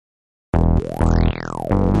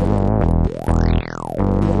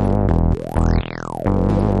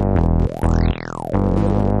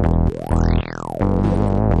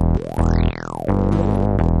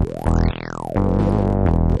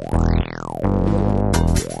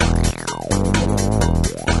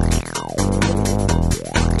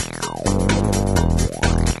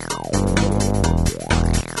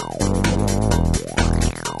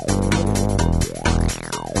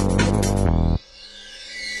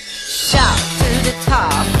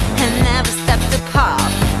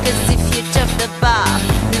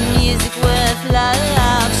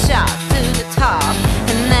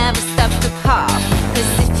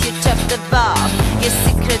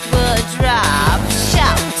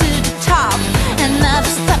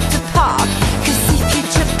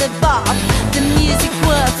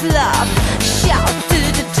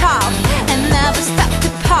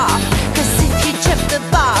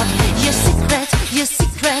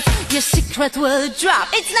your secret will drop.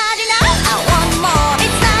 It's not enough, I want more.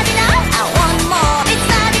 It's not enough, I want more. It's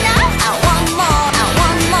not enough, I want more. I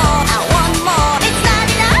want more, I want more. It's not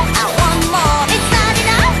enough, I want more. It's not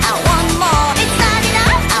enough, I want more. It's not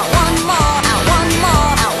enough, I want more. I want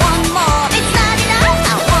more, I want more. It's not enough,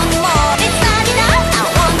 I want more. It's not enough, I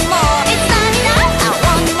want more. It's not enough, I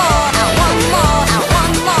want more. I want more, I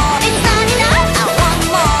want more. It's not enough, I want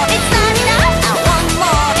more. It's not enough, I want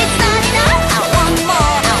more. It's not enough, I want more.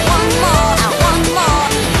 I want more, I want more.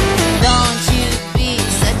 Don't you be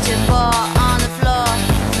such a ball on the floor.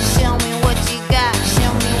 Show me what you got,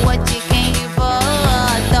 show me what you came for.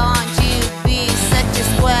 Don't you be such a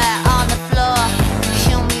square on the floor.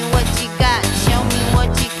 Show me what you got, show me what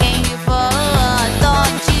you came for.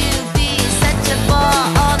 Don't you be such a ball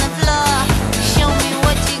on the floor. Show me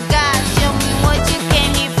what you got, show me what you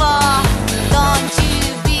came for. Don't you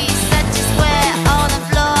be such a square on the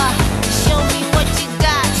floor. Show me what you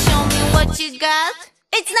got, show me what you got.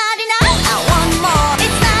 It's not enough, I want more.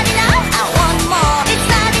 It's not enough, I want more. It's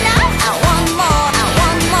not enough, I want more. I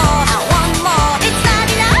want more, I want more. It's not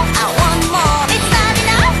enough, I want more. It's not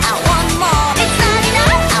enough, I want more. It's not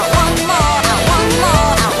enough, I want more. I want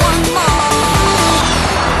more, I want more. It's not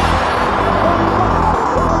enough,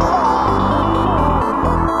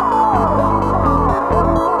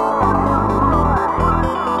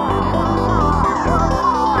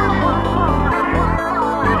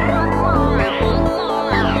 I want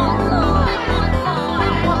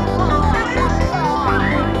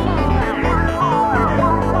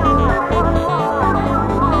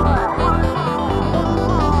more.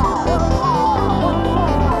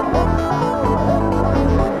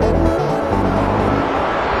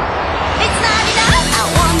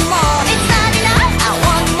 It's not enough, I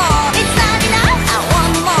want more. It's not enough, I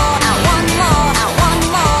want more. I want more, I want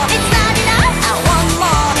more. It's not enough, I want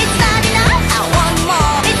more. It's not enough, I want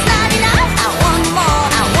more. It's not enough, I want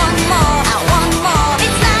more. I want more, I want more.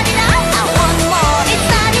 It's not enough, I want more. It's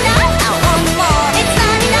not enough, I want more. It's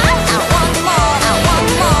not enough, I want more. I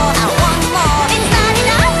want more, I want more. It's not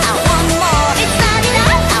enough, I want more. It's not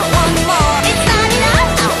enough, I want more. It's not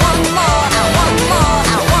enough, I want more. I want more, I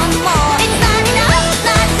want more. It's not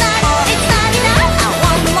enough, it's not enough, I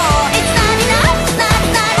want more. It's not enough,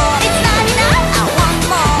 it's not enough, I want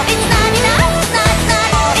more. It's not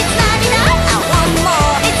enough, it's not enough, I want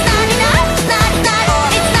more. It's not enough,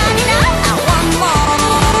 it's not enough, I want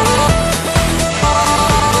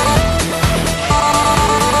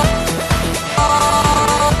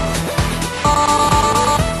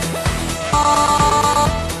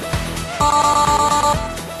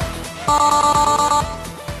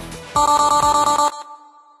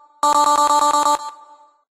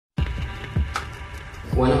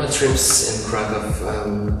One of our trips in Krakow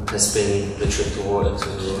has been the trip to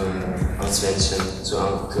Auschwitz, to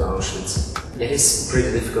Auschwitz. It is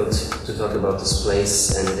pretty difficult to talk about this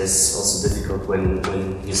place, and it is also difficult when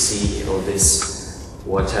you see all this,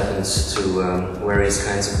 what happened to various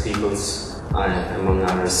kinds of peoples, among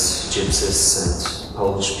others gypsies and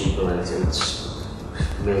Polish people and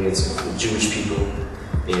millions of Jewish people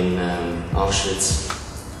in Auschwitz.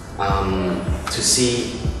 To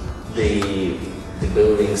see the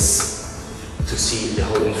buildings, to see the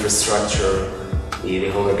whole infrastructure,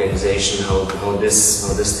 the whole organization, how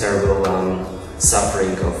this terrible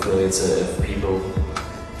suffering of millions of people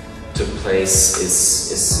took place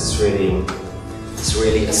is really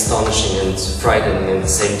astonishing and frightening at the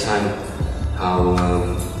same time.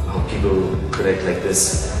 How people could act like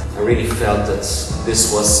this. I really felt that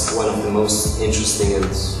this was one of the most interesting and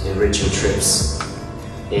enriching trips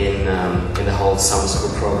in the whole summer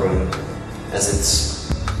school program, as it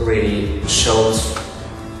really showed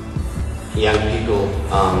young people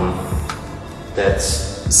that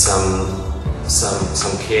some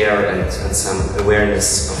care and some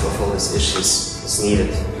awareness of all these issues is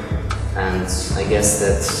needed. And I guess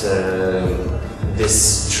that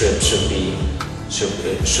this trip should be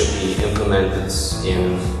implemented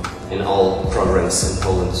in all programs in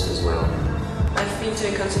Poland as well. I've been to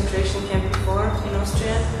a concentration camp before in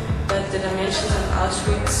Austria, but the dimensions of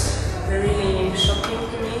Auschwitz were really shocking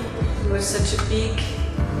to me. It was such a big,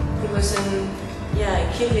 it was a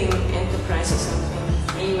killing enterprise or something.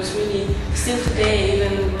 And it was really, still today,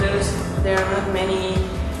 even though there are not many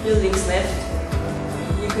buildings left,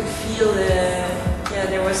 you could feel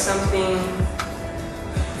there was something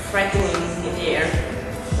frightening in the air.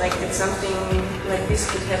 Like that something like this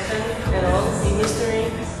could happen at all in history.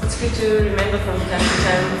 It's good to remember from time to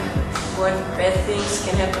time what bad things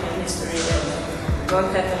can happen in history that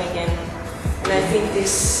won't happen again. And I think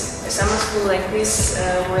this summer school like this,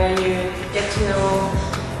 where you get to know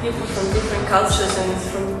people from different cultures and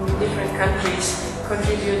from different different countries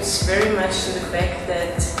contributes very much to the fact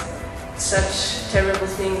that such terrible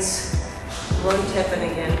things won't happen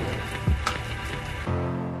again.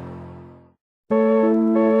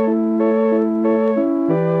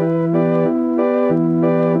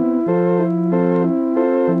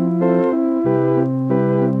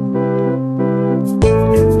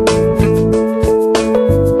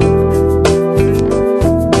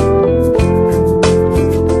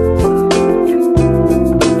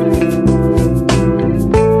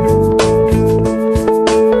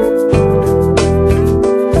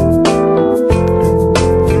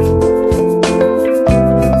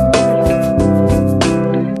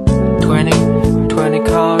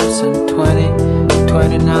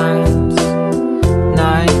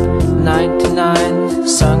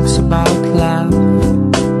 Songs about love.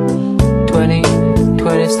 20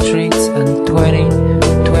 streets and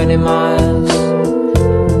 20 miles.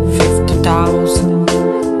 50,000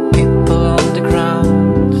 people on the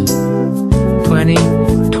ground. 20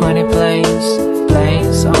 planes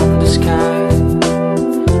on the sky.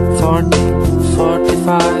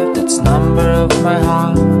 45, that's number of my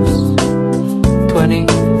house. 20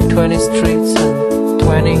 streets and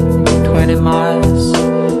 20 miles.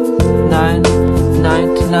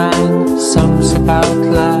 99 songs about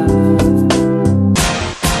love.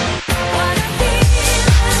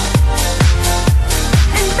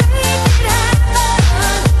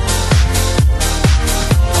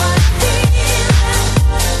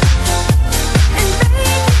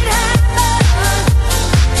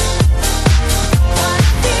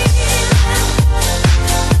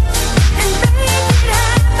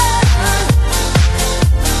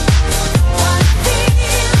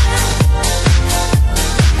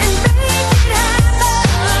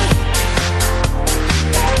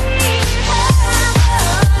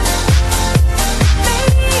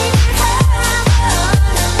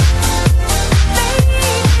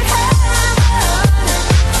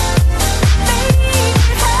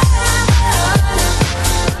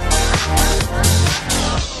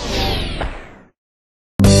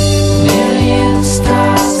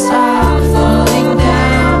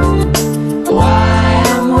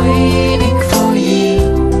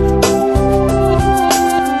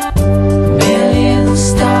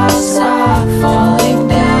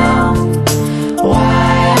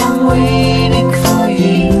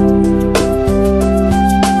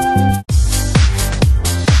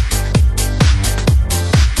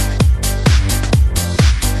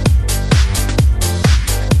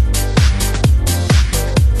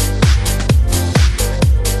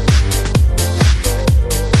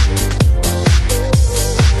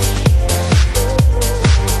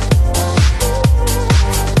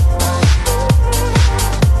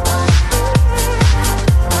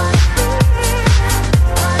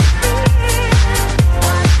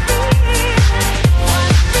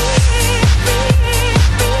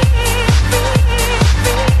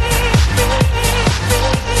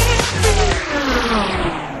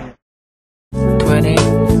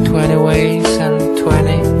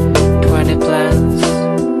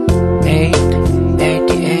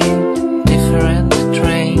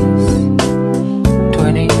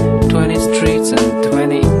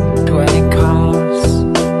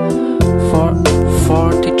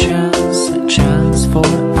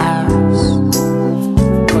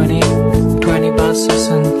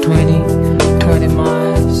 And 20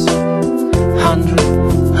 miles,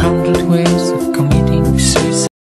 100 ways of committing suicide.